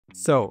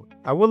So,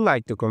 I would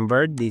like to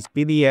convert this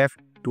PDF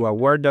to a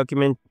Word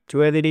document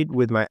to edit it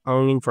with my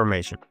own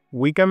information.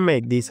 We can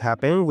make this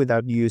happen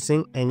without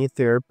using any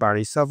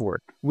third-party software.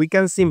 We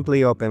can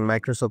simply open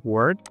Microsoft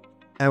Word,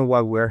 and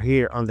while we're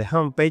here on the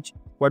home page,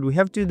 what we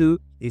have to do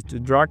is to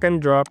drag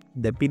and drop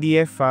the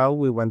PDF file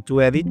we want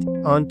to edit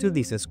onto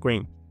this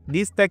screen.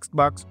 This text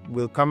box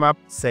will come up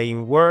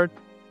saying Word.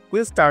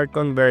 We'll start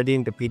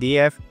converting the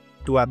PDF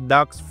to a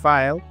docs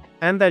file,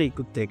 and that it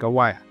could take a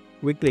while.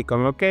 We click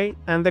on OK,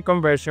 and the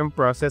conversion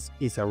process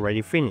is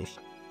already finished.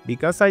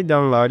 Because I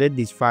downloaded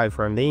this file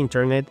from the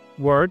internet,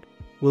 Word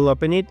will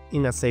open it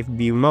in a safe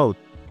view mode,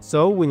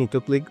 so we need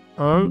to click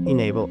on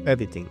Enable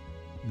Editing.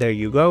 There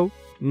you go.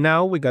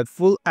 Now we got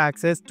full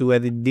access to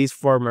edit this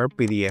former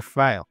PDF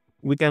file.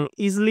 We can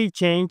easily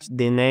change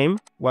the name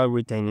while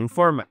retaining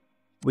format.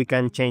 We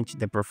can change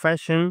the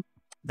profession,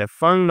 the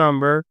phone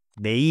number,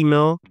 the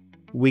email.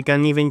 We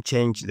can even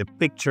change the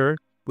picture.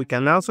 We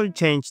can also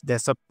change the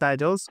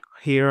subtitles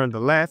here on the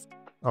left.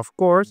 Of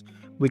course,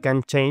 we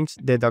can change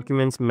the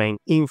document's main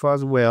info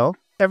as well,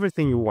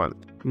 everything you want.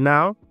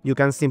 Now, you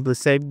can simply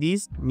save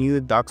this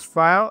new docs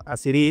file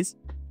as it is,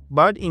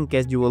 but in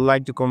case you would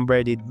like to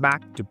convert it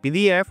back to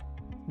PDF,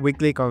 we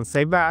click on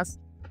Save As,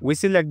 we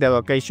select the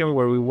location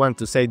where we want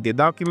to save the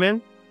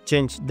document,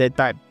 change the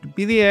type to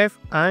PDF,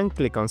 and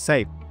click on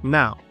Save.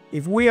 Now,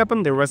 if we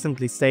open the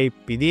recently saved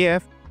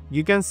PDF,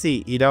 you can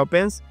see it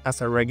opens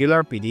as a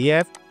regular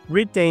PDF,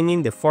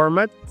 retaining the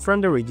format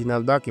from the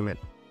original document.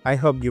 I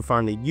hope you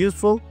found it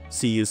useful.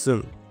 See you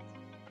soon.